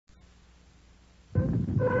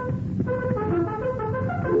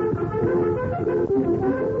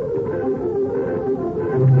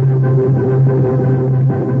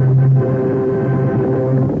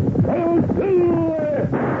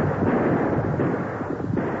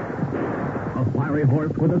fiery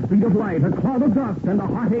horse with the speed of light, a cloud of dust, and a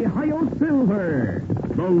hearty Hi-Yo Silver,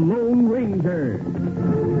 the Lone Ranger.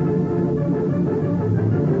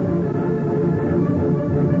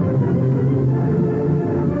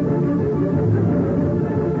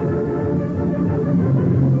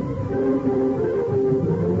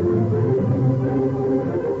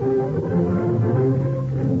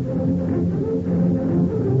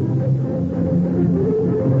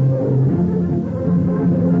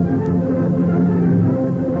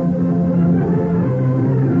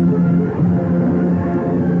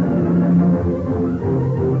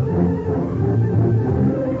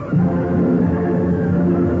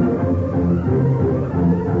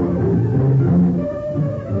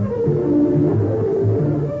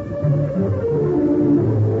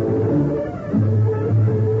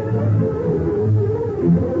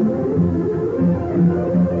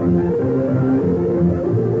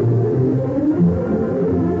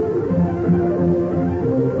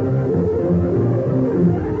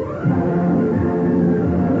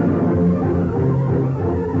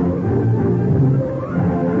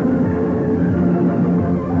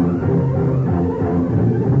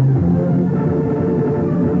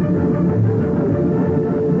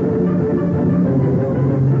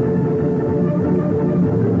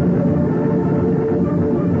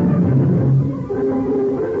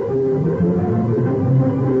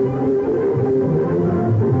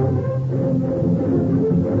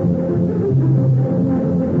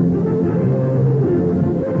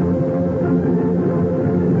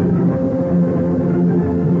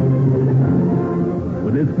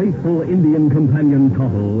 Faithful Indian companion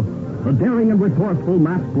Tonto, the daring and resourceful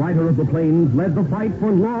masked rider of the plains, led the fight for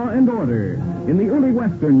law and order in the early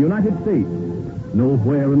western United States.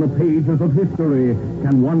 Nowhere in the pages of history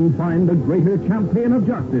can one find a greater champion of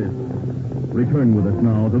justice. Return with us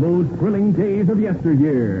now to those thrilling days of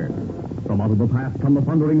yesteryear. From out of the past come the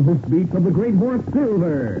thundering hoofbeats of the great horse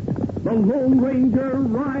Silver. The Lone Ranger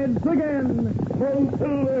rides again. Oh,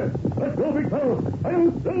 Silver! Let's go, big fellow!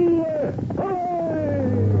 I'm Silver! Hooray!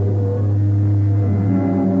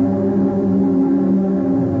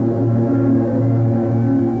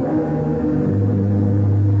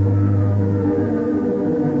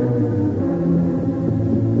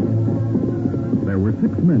 There were 6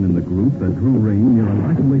 men in the group that drew rein near an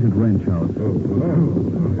isolated ranch house.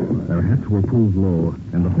 Their hats were pulled low,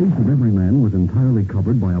 and the face of every man was entirely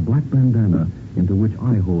covered by a black bandana into which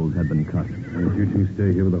eye holes had been cut. You two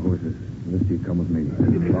stay here with the horses. Misty, come with me.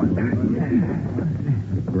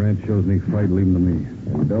 If Grant shows any fight, leave him to me.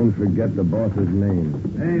 And don't forget the boss's name.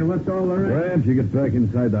 Hey, what's all the rest? Grant, you get back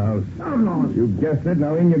inside the house. Outlaws. You guessed it.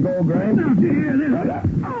 Now in you go, Grant. Now, dear, this...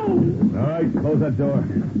 Oh! All right, close that door.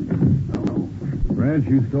 Grant,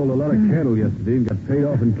 you stole a lot of cattle yesterday and got paid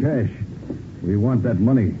off in cash. We want that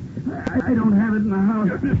money. I don't have it in the house.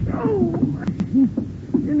 Oh!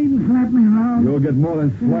 You needn't slap me around. You'll get more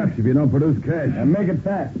than slaps if you don't produce cash. And make it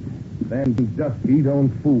fast. Sandusky don't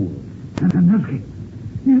fool. Sandusky.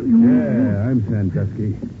 Yeah, I'm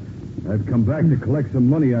Sandusky. I've come back to collect some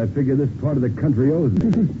money I figure this part of the country owes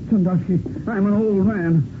me. Sandusky, I'm an old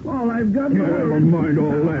man. All I've got... Never mind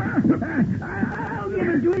all that. I'll give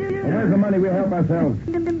it to you. Where's the money? We'll help ourselves.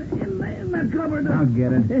 In that cupboard. I'll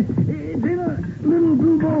get it. It's in a little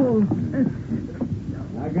blue bowl.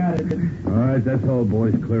 I got it. All right, that's all,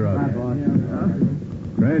 boys. Clear out. Bye, boss.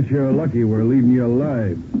 Grant, you're lucky we're leaving you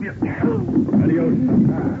alive. Adios.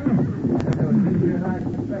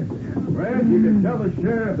 Grant, you can tell the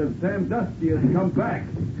sheriff that Sandusky has come back.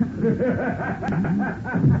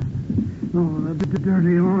 Oh, the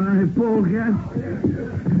dirty, ornery polecat.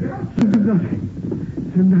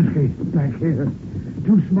 Sandusky, back here.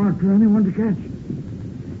 Too smart for anyone to catch.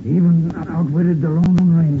 Even outwitted the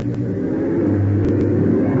Lone Ranger.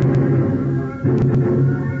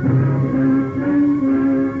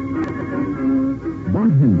 Bart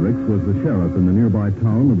Hendricks was the sheriff in the nearby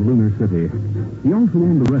town of Lunar City. He also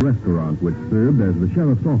owned a restaurant which served as the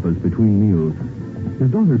sheriff's office between meals. His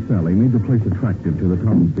daughter Sally made the place attractive to the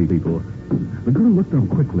townspeople. The girl looked up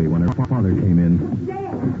quickly when her father came in.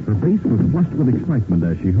 Her face was flushed with excitement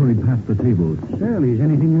as she hurried past the tables. Sally, is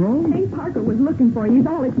anything wrong? Hank Parker was looking for you. He's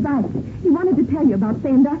all excited. He wanted to tell you about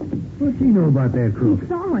Sandusky. What's he know about that crook? He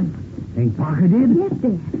saw him. Hank Parker did? Yes,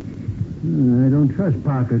 Dad. I don't trust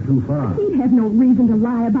Parker too far. He'd have no reason to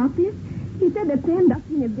lie about this. He said that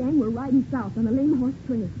Sandusky and his gang were riding south on a lame horse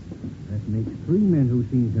trail. That makes 3 men who've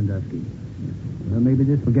seen Sandusky. Well, maybe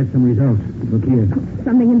this will get some results. Look here.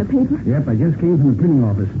 Something in the paper? Yep, I just came from the printing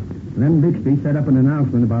office. Lem Bixby set up an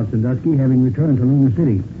announcement about Sandusky having returned to Lunar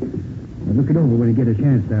City. Now, look it over when you get a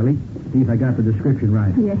chance, Sally. See if I got the description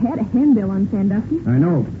right. You had a handbill on Sandusky. I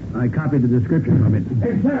know. I copied the description from it.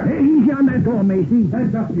 Hey, sir. Hey, he's on that door, Macy.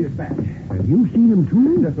 Sandusky is back. Have you seen him,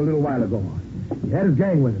 too? Just a little while ago. He had his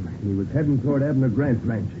gang with him. He was heading toward Abner Grant's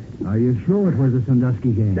ranch. Are you sure it was a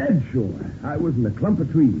Sandusky gang? Dead sure. I was in a clump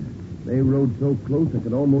of trees. They rode so close I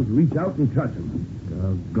could almost reach out and touch them.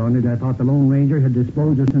 Doggone it, I thought the Lone Ranger had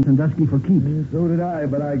disposed of Sandusky for keeps. So did I,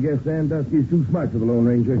 but I guess Sandusky's too smart for the Lone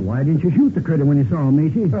Ranger. Why didn't you shoot the critter when you saw him,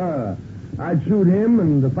 Macy? I'd shoot him,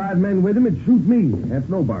 and the 5 men with him would shoot me. That's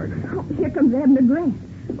no bargain. Oh, here comes Abner Grant.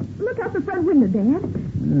 Look out the front window,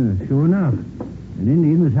 Dad. Sure enough. An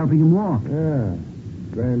Indian was helping him walk. Yeah.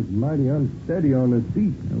 Grant's mighty unsteady on his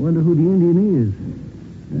feet. I wonder who the Indian is.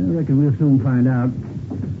 I reckon we'll soon find out.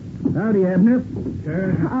 Howdy, Abner.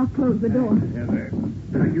 Sir? I'll close the door. Yeah, there.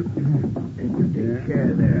 Thank you. Take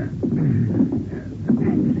care there.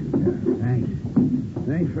 Thanks.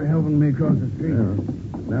 Thanks for helping me across the street.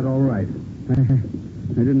 That all right. I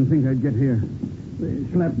didn't think I'd get here. They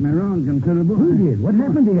slapped me around considerable. Who did? What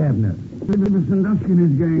happened to Abner? It was Sandusky and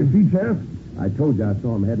his gang. You see, Sheriff? I told you I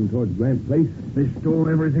saw him heading towards Grant's place. They stole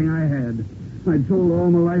everything I had. I'd sold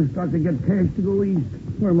all my livestock to get cash to go east,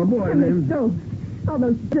 where my boy And they lives. stole all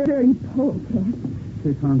those dirty polecats.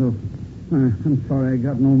 Say, Tonto, I'm sorry I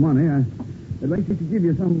got no money. I'd like to give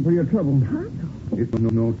you something for your trouble. Tonto? It's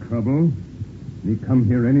no trouble. Me come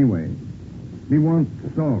here anyway. Me want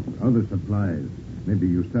salt, other supplies. Maybe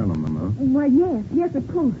you sell them, huh? Why, yes, of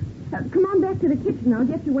course. Come on back to the kitchen. I'll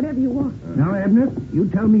get you whatever you want. Now, Abner, you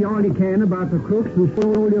tell me all you can about the crooks who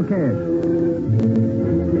stole all your cash.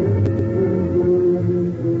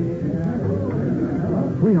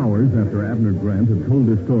 3 hours after Abner Grant had told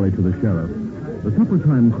his story to the sheriff, the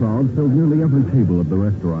supper-time crowd filled nearly every table of the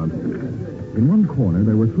restaurant. In one corner,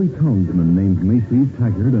 there were 3 townsmen named Macy,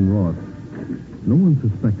 Taggart, and Ross. No one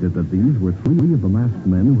suspected that these were 3 of the masked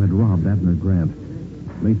men who had robbed Abner Grant.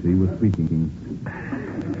 Macy was speaking.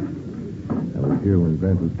 I was here when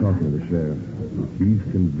Grant was talking to the sheriff. He's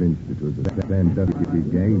convinced it was the Sandusky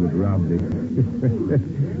gang that robbed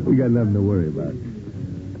him. We got nothing to worry about.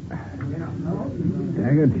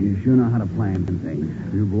 Taggart, you sure know how to plan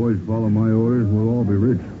things. You boys follow my orders, we'll all be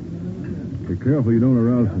rich. Be careful you don't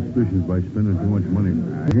arouse suspicions by spending too much money.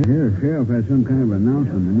 Here, Sheriff has some kind of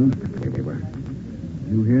announcement in the newspaper.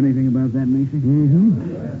 You hear anything about that, Macy?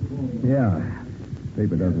 Mm-hmm. Yeah.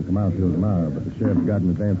 Paper doesn't come out till tomorrow, but the sheriff's got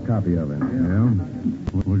an advance copy of it. Yeah?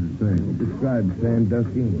 What'd it say? It describes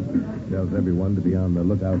Sandusky. Tells everyone to be on the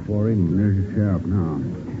lookout for him. There's your sheriff now.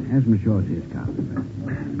 Ask him to show us his copy.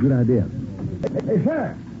 Good idea. Hey,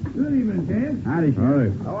 sir. Good evening, Dan. Howdy,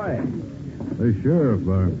 Howdy. How are you? Hey, Sheriff,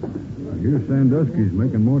 I hear Sandusky's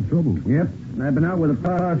making more trouble. Yep. I've been out with a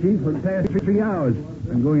posse for the past 3 hours.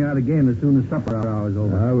 I'm going out again as soon as supper hour's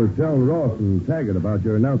over. I was telling Ross and Taggart about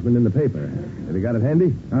your announcement in the paper. Have you got it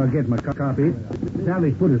handy? I'll get my copy.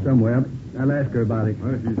 Sally's put it somewhere. I'll ask her about it.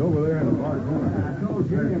 Well, she's over there in the far corner.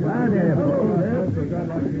 Hi there.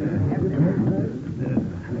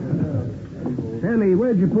 Sally,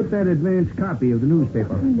 where'd you put that advance copy of the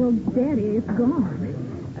newspaper? Well, Daddy, it's gone.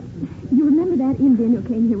 You remember that Indian who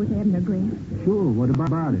came here with Abner Grant? Sure. What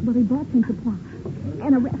about it? Well, he brought some supplies.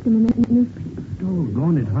 And I wrapped them in the newspaper.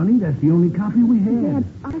 Doggone it, honey. That's the only copy we had. Dad,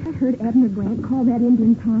 I heard Abner Grant call that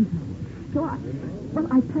Indian Tonto. So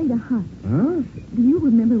I played a hunt. Huh? Do you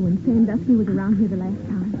remember when Sandusky was around here the last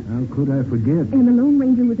time? How could I forget? And the Lone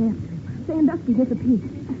Ranger was after him. Sandusky disappeared.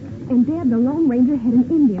 And Dad, the Lone Ranger had an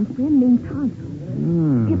Indian friend named Tonto.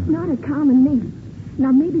 It's not a common name.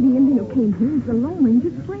 Now, maybe the Indian who came here is the Lone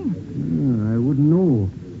Ranger's friend. I wouldn't know.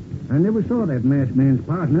 I never saw that masked man's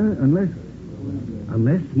partner unless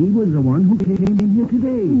he was the one who came in here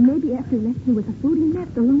today. Maybe after he left here with the food, he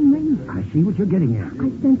met the Lone Ranger. I see what you're getting at. I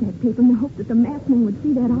sent that paper in the hope that the masked man would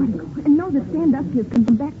see that article and know that Sandusky has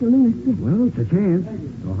come back to Lunar City. Well, it's a chance.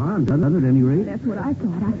 No harm done at any rate. That's what I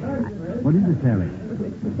thought. What is it, Sally?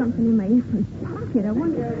 There's something in my apron pocket. I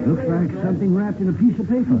wonder. Looks like something wrapped in a piece of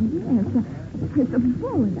paper. Yes, it's a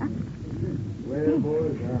bullet.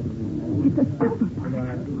 It's a silver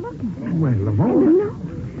bullet. Look at it. Well, the And vault. a note.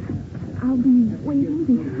 I'll be waiting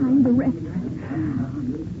behind the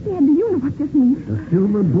restaurant. Dad, do you know what this means? The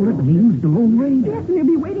silver bullet means the Lone Ranger. Yes, and he'll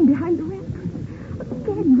be waiting behind the restaurant.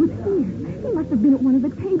 Dad, he was here. He must have been at one of the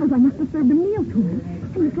tables. I must have served a meal to him.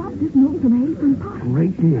 And he dropped this note into my apron pocket.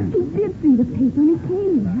 Great deal. He did see the paper, and he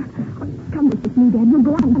came here. Come with me, Dad. We'll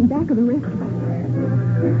go out in the back of the restaurant.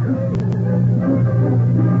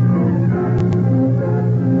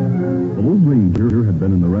 The Lone Ranger had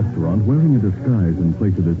been in the restaurant wearing a disguise in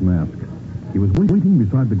place of his mask. He was waiting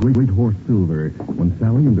beside the great horse Silver when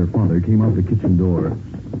Sally and her father came out the kitchen door.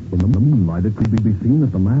 In the moonlight, it could be seen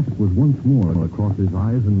that the mask was once more across his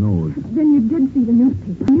eyes and nose. Then you did see the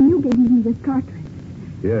newspaper. You gave me this cartridge.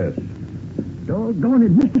 Yes. Doggone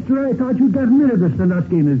it, Mr. I thought you'd gotten rid of the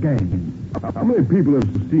Sandusky and his gang. How many people have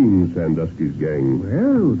seen Sandusky's gang?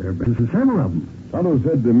 Well, there have been several of them. Tonto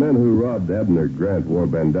said the men who robbed Abner Grant wore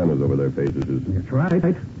bandanas over their faces. That's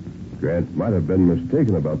right. Grant might have been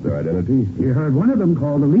mistaken about their identity. You heard one of them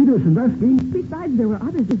called the leader, Sandusky. Besides, there were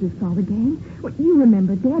others who saw the gang. Well, you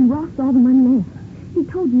remember, Dad Ross saw them unmasked. He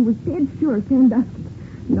told you he was dead sure Sandusky.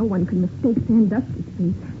 No one could mistake Sandusky's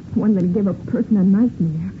face. One that'd give a person a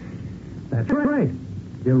nightmare. That's right.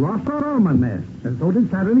 Bill Ross saw them unmasked, and so did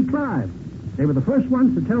Satterley Clive. They were the first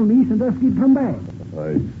ones to tell me Sandusky'd come back.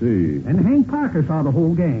 I see. And Hank Parker saw the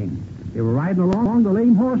whole gang. They were riding along the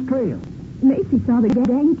Lame Horse Trail. Macy saw the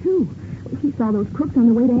gang, too. He saw those crooks on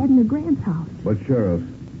the way to Abner Grant's house. But, Sheriff,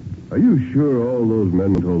 are you sure all those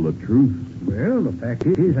men told the truth? Well, the fact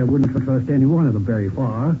is, I wouldn't trust any one of them very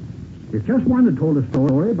far. If just one had told a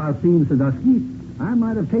story about seeing Sandusky, I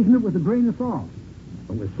might have taken it with a grain of salt.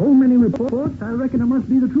 But with so many reports, I reckon it must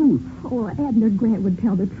be the truth. Oh, Abner Grant would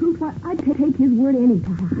tell the truth. I'd take his word any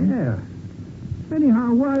time. Yeah.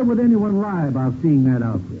 Anyhow, why would anyone lie about seeing that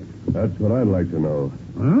outfit? That's what I'd like to know.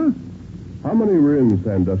 Huh? How many were in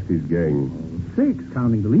Sandusky's gang? 6,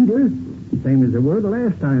 counting the leader. Same as they were the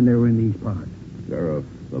last time they were in these parts. Sheriff,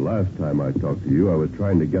 the last time I talked to you, I was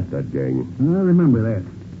trying to get that gang. I remember that.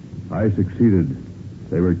 I succeeded.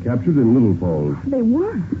 They were captured in Little Falls. They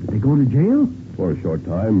were. They go to jail? For a short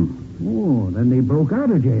time. Oh, then they broke out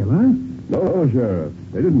of jail, huh? No, Sheriff.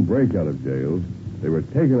 They didn't break out of jail. They were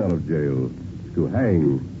taken out of jail to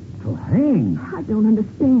hang. To hang? I don't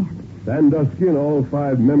understand. Sandusky and all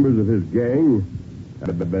 5 members of his gang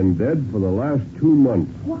have been dead for the last 2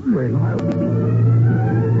 months. What?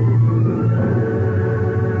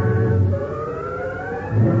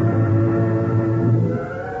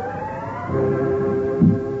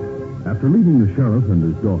 After leaving the sheriff and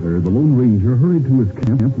his daughter, the Lone Ranger hurried to his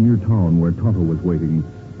camp near town where Tonto was waiting.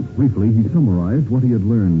 Briefly, he summarized what he had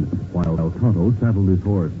learned while Tonto saddled his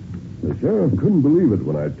horse. The sheriff couldn't believe it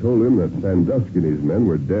when I told him that Sandusky and his men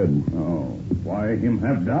were dead. Oh, why him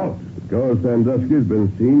have doubts? Because Sandusky's been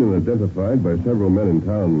seen and identified by several men in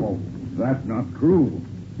town. Oh, that's not true.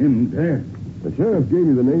 Him dead. The sheriff gave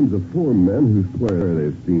me the names of 4 men who swear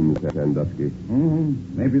they've seen Sandusky.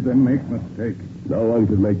 Maybe they make mistake. No one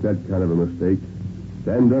could make that kind of a mistake.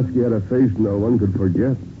 Sandusky had a face no one could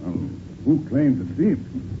forget. Who claimed to see him?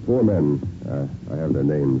 4 men. I have their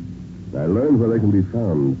names. I learned where they can be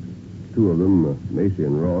found. 2 of them, Macy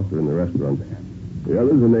and Ross, are in the restaurant. The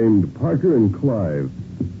others are named Parker and Clive.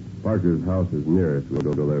 Parker's house is nearest. We'll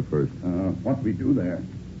go there first. What we do there?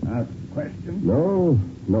 Ask questions? No,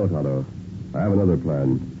 Tonto. I have another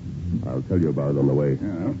plan. I'll tell you about it on the way.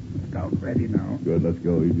 Yeah. Scout ready now. Good, let's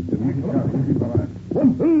go. Easy. Easy, fella.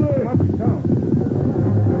 One, two, Up, down.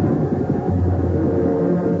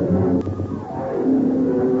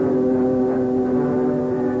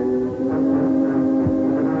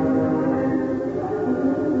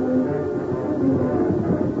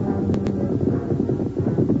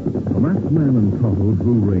 The masked man and Tonto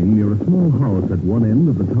drew rein near a small house at one end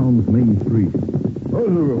of the town's main street.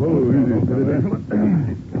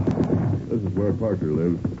 This is where Parker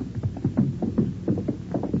lives.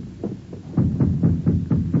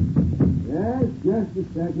 Yes, just a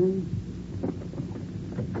second.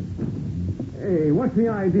 Hey, what's the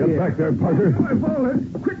idea? Get back there, Parker.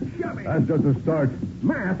 Quit shoving. That's just a start.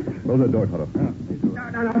 Mask. Close the door, Tonto.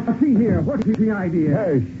 No. See here. What's the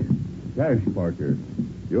idea? Cash, Parker.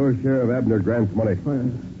 Your share of Abner Grant's money.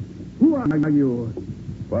 Who are you?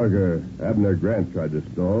 Parker, Abner Grant tried to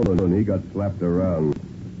stall, and he got slapped around.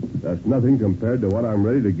 That's nothing compared to what I'm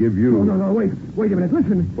ready to give you. No, wait a minute.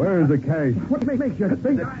 Listen. Where's the cash? What makes you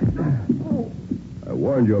think? I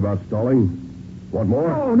warned you about stalling. Want more?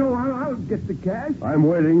 Oh, no, I'll get the cash. I'm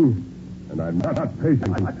waiting, and I'm not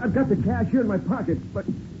patient. I've got the cash here in my pocket, but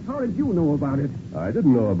how did you know about it? I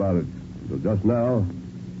didn't know about it until just now.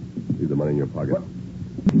 Leave the money in your pocket. What?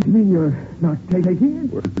 You mean you're not taking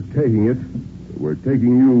it? We're taking it. We're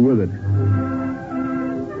taking you with it.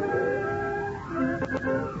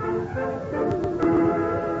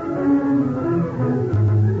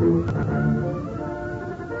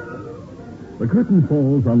 The curtain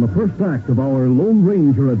falls on the first act of our Lone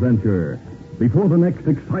Ranger adventure. Before the next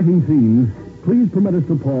exciting scenes, please permit us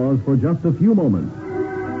to pause for just a few moments.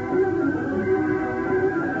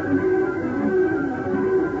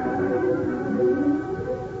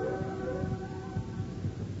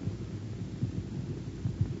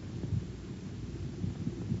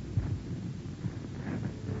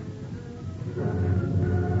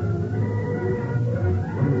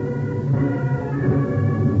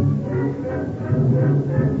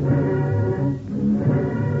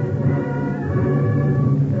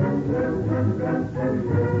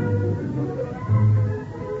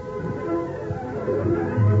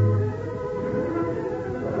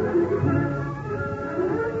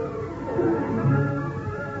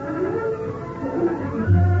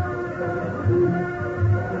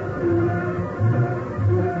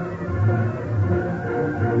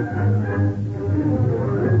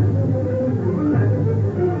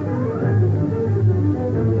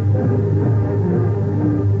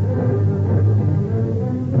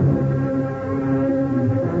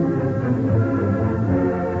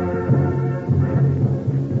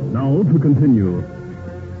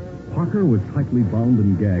 safely bound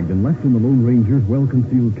and gagged and left in the Lone Ranger's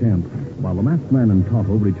well-concealed camp, while the masked man and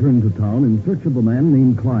Tonto returned to town in search of a man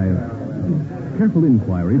named Clive. Careful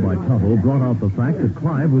inquiry by Tonto brought out the fact that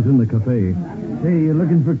Clive was in the cafe. Say, you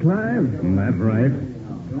looking for Clive? That's right.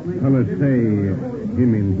 Fellas say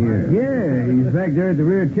him in here. Yeah, he's back there at the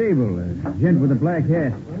rear table. A gent with a black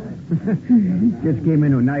hat. Just came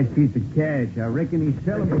in with a nice piece of cash. I reckon he's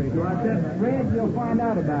celebrating. So I said, Fred, you'll find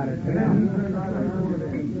out about it.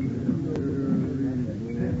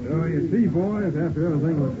 So you see, boys, after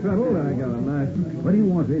everything was settled, I got a nice... What do you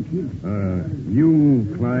want, Richie? You,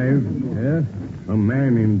 Clive. Yes? A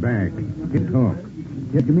man in back. He talk.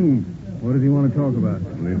 What do you mean? What does he want to talk about?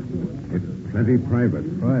 It's plenty private.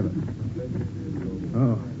 Private.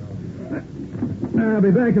 Oh. I'll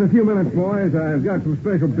be back in a few minutes, boys. I've got some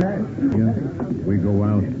special business. Yeah? We go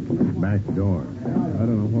out back door. I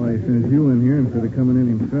don't know why he sends you in here instead of coming in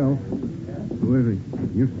himself. Who is he?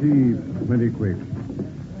 You see plenty quick.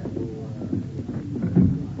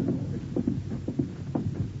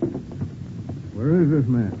 Where is this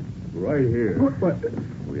man? Right here. What?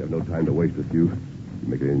 We have no time to waste with you. You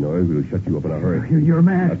make any noise, we'll shut you up in a hurry. You're a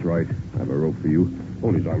man. That's right. I have a rope for you.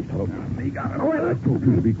 Hold his arms, Tonto. He got it. I told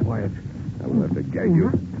you to be quiet. I will have to gag you.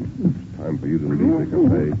 It's time for you to leave the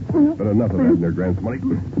cafe. But enough of Abner Grant's money.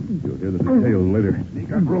 You'll hear the details later. He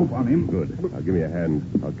got rope on him. Good. Now give me a hand.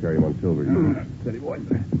 I'll carry him on silver. Steady, boy.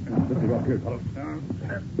 Lift him up here, fellow.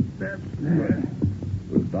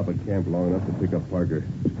 We'll stop at camp long enough to pick up Parker.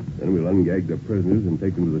 Then we'll ungag the prisoners and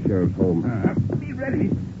take them to the sheriff's home. Be ready.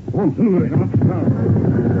 Come on, Silver.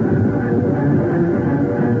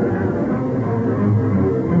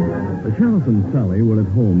 The sheriff and Sally were at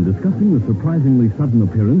home discussing the surprisingly sudden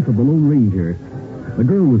appearance of the Lone Ranger. The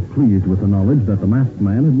girl was pleased with the knowledge that the masked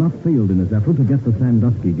man had not failed in his effort to get the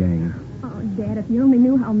Sandusky gang. Oh, Dad, if you only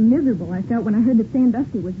knew how miserable I felt when I heard that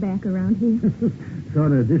Sandusky was back around here.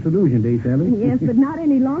 Sort of disillusioned, eh, Sally? Yes, but not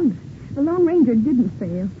any longer. The Lone Ranger didn't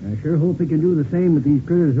fail. I sure hope he can do the same with these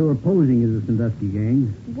critters who are posing as the Sandusky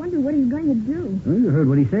gang. I wonder what he's going to do. Well, you heard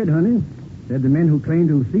what he said, honey. Said the men who claimed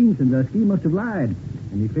to have seen Sandusky must have lied.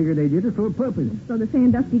 And he figured they did it for a purpose. So the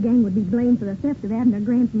Sandusky gang would be blamed for the theft of Abner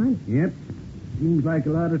Grant's money. Yep. Seems like a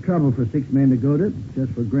lot of trouble for 6 men to go to,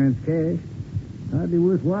 just for Grant's cash. Hardly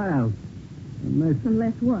worthwhile.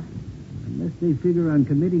 Unless what? Unless they figure on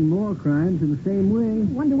committing more crimes in the same way. I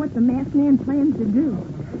wonder what the masked man plans to do.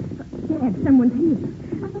 Dad, someone's here.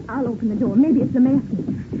 I'll open the door. Maybe it's the masked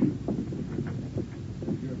man.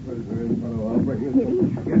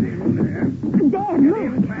 Dad,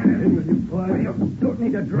 look. Don't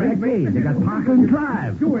need to drag me. They got Parker and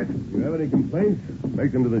Clive. Do it. You have any complaints?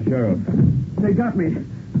 Make them to the sheriff. They got me.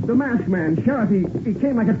 The masked man, Sheriff, he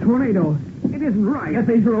came like a tornado. It isn't right. Get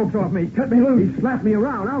these ropes off me. Cut me loose. He slapped me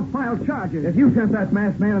around. I'll file charges. If you sent that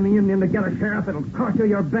masked man and the Indian together, Sheriff, it'll cost you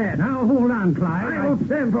your bed. Now, hold on, Clyde. I won't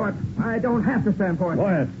stand for it. I don't have to stand for it.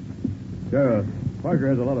 Quiet. Sheriff, Parker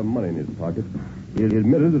has a lot of money in his pocket. He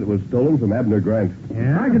admitted that it was stolen from Abner Grant.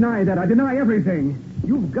 Yeah? I deny that. I deny everything.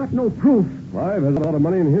 You've got no proof. Clive has a lot of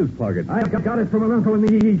money in his pocket. I got it from an uncle in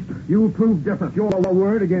the East. You prove different. Your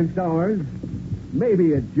word against ours.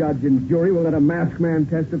 Maybe a judge and jury will let a masked man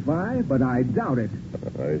testify, but I doubt it.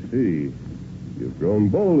 I see. You've grown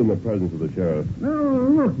bold in the presence of the sheriff. No,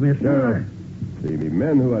 look, mister. Sheriff, the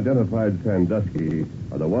men who identified Sandusky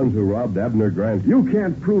are the ones who robbed Abner Grant. You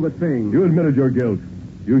can't prove a thing. You admitted your guilt.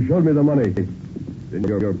 You showed me the money. It's in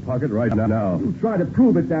your pocket right now. You try to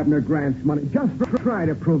prove it's Abner Grant's money. Just try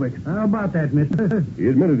to prove it. How about that, mister? He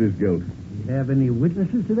admitted his guilt. You have any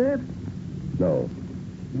witnesses to that? No.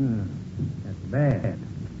 That's bad.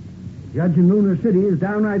 The judge in Lunar City is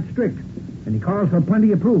downright strict, and he calls for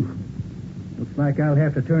plenty of proof. Looks like I'll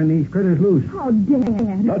have to turn these critters loose. Oh,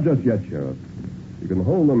 Dad. Not just yet, Sheriff. You can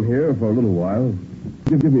hold them here for a little while.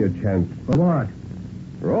 Give me a chance. For what?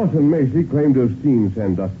 Ross and Macy claim to have seen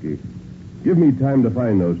Sandusky. Give me time to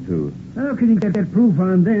find those two. How can you get that proof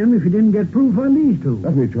on them if you didn't get proof on these two?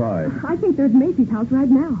 Let me try. I think they're at Macy's house right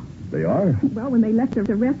now. They are? Well, when they left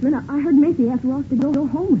the restaurant, I heard Macy ask Ross to go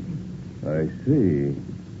home with him. I see.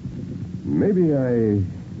 Maybe I...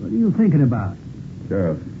 What are you thinking about?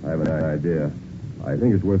 Sheriff, I have an idea. I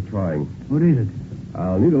think it's worth trying. What is it?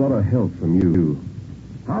 I'll need a lot of help from you.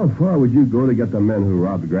 How far would you go to get the men who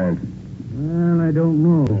robbed Grant? Well, I don't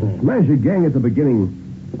know. Smash a gang at the beginning.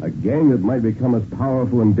 A gang that might become as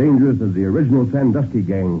powerful and dangerous as the original Sandusky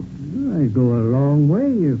gang. I'd go a long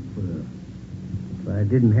way if I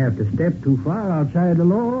didn't have to step too far outside the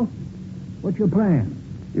law. What's your plan?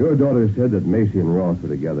 Your daughter said that Macy and Ross were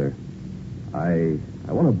together. I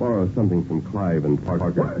I want to borrow something from Clive and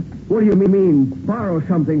Parker. What do you mean, borrow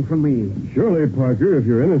something from me? Surely, Parker, if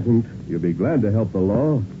you're innocent, you'll be glad to help the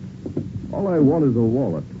law. All I want is a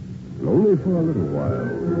wallet, and only for a little while.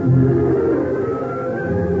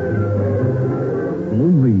 The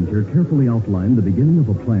Lone Ranger carefully outlined the beginning of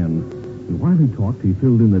a plan, and while he talked, he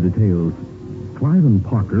filled in the details. Clive and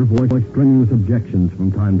Parker voiced strenuous objections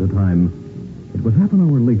from time to time. It was half an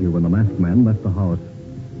hour later when the masked man left the house.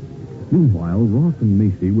 Meanwhile, Ross and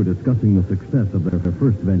Macy were discussing the success of their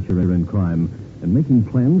first venture in crime and making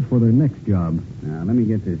plans for their next job. Now, let me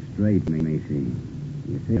get this straight, Macy.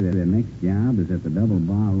 You say that the next job is at the Double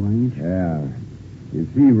Bar Ranch? Yeah. You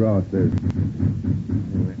see, Ross, there's... Must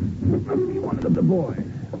be one of the boys.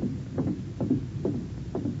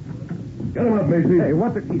 Get him up, Macy. Hey,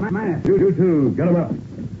 what the... Man. You two, get him up.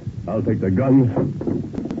 I'll take the guns.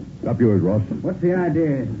 Up yours, Ross. What's the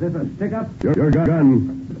idea? Is this a stick-up? Your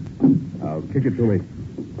gun. Now, kick it to me.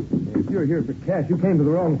 If you're here for cash, you came to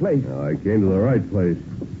the wrong place. Now, I came to the right place.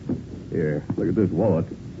 Here, look at this wallet.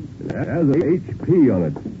 It has a HP on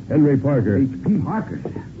it. Henry Parker. H.P. Parker?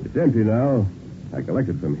 It's empty now. I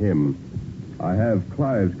collected from him. I have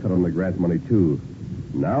Clive's cut on the grant money, too.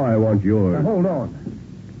 Now I want yours. Now, hold on.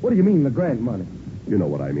 What do you mean, the grant money? You know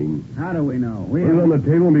what I mean. How do we know? Put it on the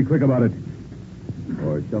table and be quick about it.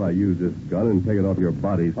 Or shall I use this gun and take it off your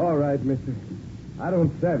bodies? All right, mister. I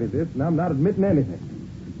don't savvy this, and I'm not admitting anything.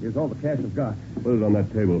 Here's all the cash I've got. Put it on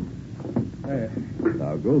that table. There.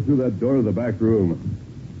 Now go through that door to the back room.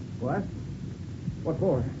 What? What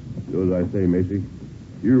for? Do as I say, Macy.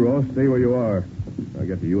 You, Ross, stay where you are. I'll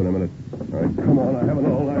get to you in a minute. All right, come on. I haven't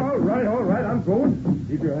all night. All right. I'm going.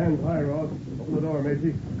 Keep your hands high, Ross. Open the door,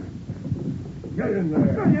 Macy. Get in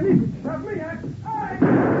there. You need to stop me.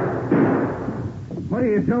 What are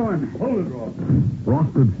you doing? Hold it, Ross. Ross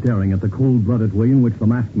stood staring at the cold-blooded way in which the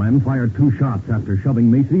masked man fired 2 shots after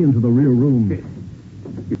shoving Macy into the rear room.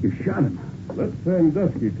 You shot him. Let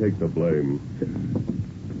Sandusky take the blame.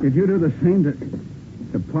 Did you do the same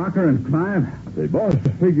to Parker and Clive? The boss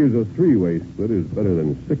figures a 3-way split is better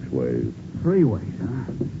than 6 ways. 3 ways, huh?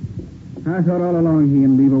 I thought all along he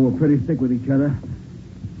and Lever were pretty thick with each other.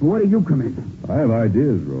 Well, where do you come in? I have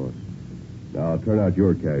ideas, Ross. Now, turn out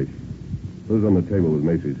your cash. Put it on the table with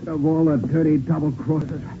Macy's. Of all the dirty double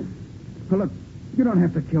crosses. Well, look, you don't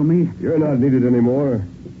have to kill me. You're not needed anymore.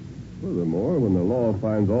 Furthermore, when the law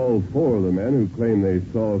finds all 4 of the men who claim they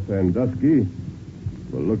saw Sandusky, it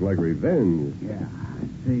will look like revenge. Yeah, I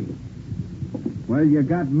see. Well, you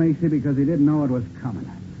got Macy because he didn't know it was coming.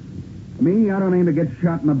 Me, I don't aim to get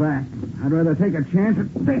shot in the back. I'd rather take a chance and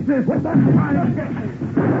take this with the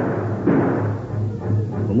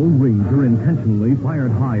The Lone Ranger intentionally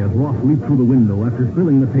fired high as Ross leaped through the window after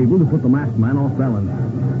spilling the table to put the masked man off balance.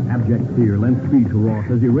 Abject fear lent speed to Ross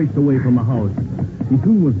as he raced away from the house. He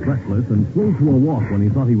soon was breathless and slowed to a walk when he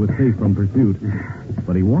thought he was safe from pursuit.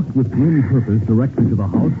 But he walked with grim purpose directly to the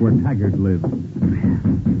house where Taggart lived.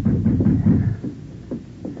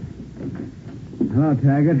 Hello,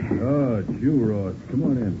 Taggart. Oh, it's you, Ross. Come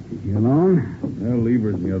on in. You alone? Well,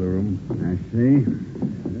 Lever's in the other room. I see.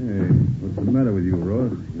 Hey, what's the matter with you,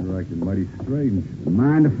 Ross? You're acting mighty strange.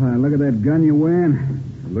 Mind if I look at that gun you're wearing?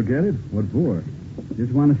 Look at it? What for?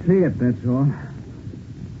 Just want to see it, that's all.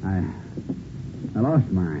 I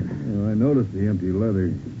lost mine. Oh, I noticed the empty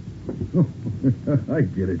leather. I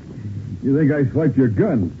get it. You think I swiped your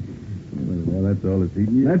gun? Well, that's all it's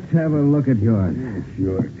eating you. Let's have a look at yours. Yeah,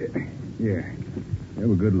 sure. Here.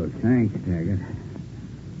 Have a good look. Thanks, Taggart.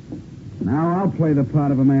 Now I'll play the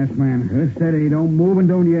part of a masked man. Steady, don't move and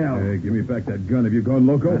don't yell. Hey, give me back that gun. Have you gone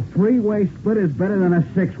loco? A 3-way split is better than a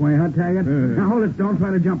 6-way, huh, Taggart? Now hold it. Don't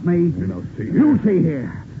try to jump me. You know, see here. You see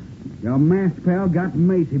here. Your masked pal got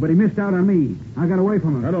Macy, but he missed out on me. I got away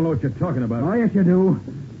from him. I don't know what you're talking about. Oh, yes, you do.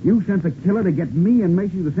 You sent the killer to get me and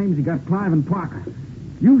Macy the same as he got Clive and Parker.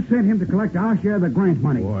 You sent him to collect our share of the grant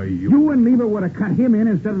money. Why, You and Lever would have cut him in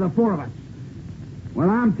instead of the 4 of us. Well,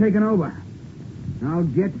 I'm taking over. I'll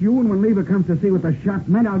get you, and when Lever comes to see what the shot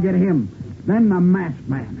meant, I'll get him. Then the masked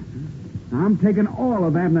man. I'm taking all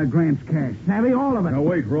of Abner Grant's cash. Savvy, all of it. Now,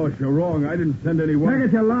 wait, Ross, you're wrong. I didn't send anyone. Look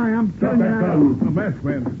at your lie. I'm telling you now. A masked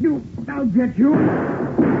man. I'll get you.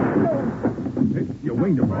 Hey, you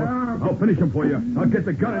winged him, Ross. I'll finish him for you. I'll get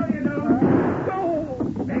the gun. No, you don't. Go.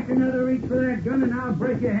 Take another reach for that gun, and I'll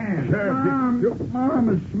break your hand. Sheriff, Arm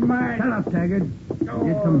is smashed. Shut up, Taggart.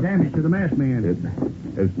 Did some damage to the masked man.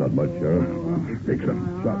 It's not much, Sheriff. He picks up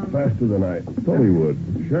shot faster than I thought he would.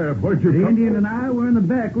 Sheriff, where'd you The come... Indian and I were in the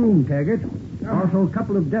back room, Taggart. Also, a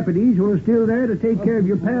couple of deputies who are still there to take care of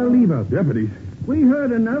your pal Lever. Deputies? We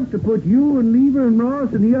heard enough to put you and Lever and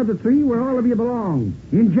Ross and the other 3 where all of you belong.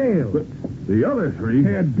 In jail. The other three?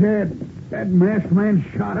 They're dead. That masked man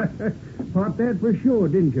shot us. Thought that for sure,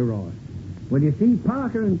 didn't you, Ross? Well, you see,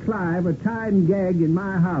 Parker and Clive are tied and gagged in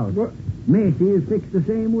my house. What? Macy is fixed the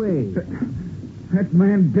same way. That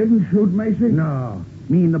man didn't shoot Macy? No.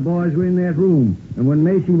 Me and the boys were in that room, and when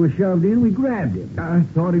Macy was shoved in, we grabbed him. I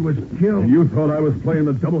thought he was killed. You thought I was playing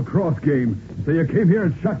the double-cross game, so you came here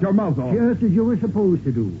and shut your mouth off. Just as you were supposed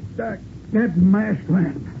to do. That masked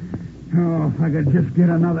man. Oh, if I could just get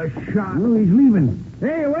another shot. Well, he's leaving.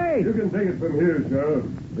 Hey, wait! You can take it from here, Sheriff.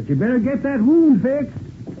 But you better get that wound fixed.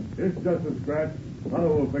 It's just a scratch.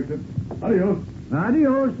 Otto will fix it. Adios.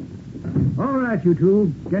 Adios. All right, you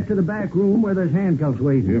two. Get to the back room where there's handcuffs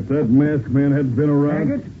waiting. If that masked man hadn't been around...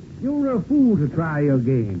 Daggett, you were a fool to try your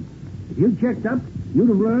game. If you'd checked up, you'd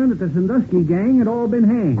have learned that the Sandusky gang had all been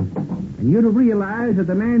hanged. And you'd have realized that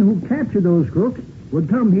the man who captured those crooks would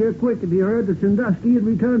come here quick if he heard that Sandusky had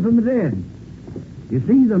returned from the dead. You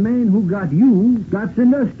see, the man who got you got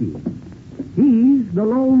Sandusky. He's the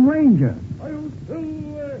Lone Ranger.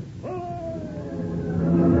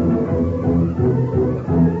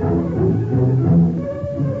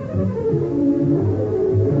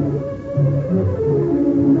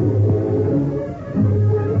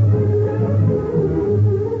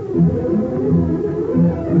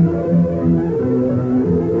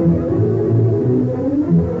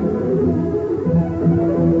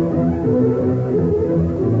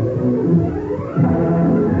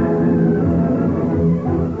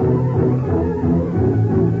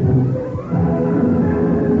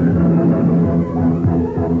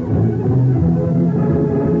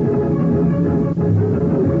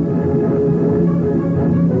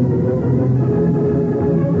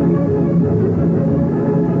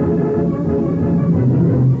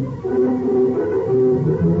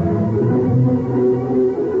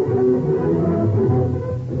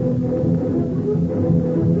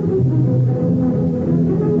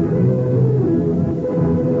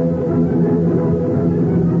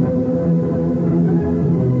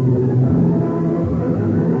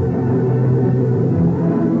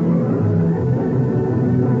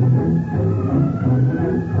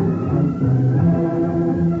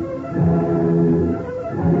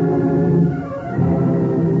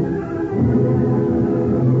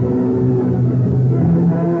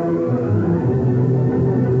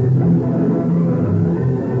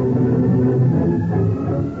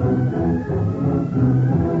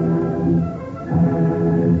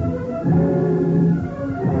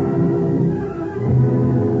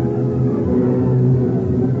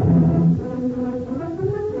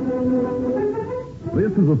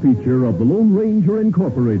 This is a feature of the Lone Ranger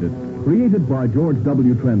Incorporated, created by George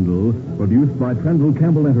W. Trendle, produced by Trendle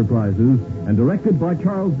Campbell Enterprises, and directed by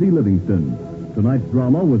Charles D. Livingston. Tonight's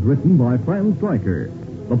drama was written by Fran Stryker.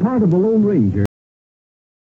 The part of the Lone Ranger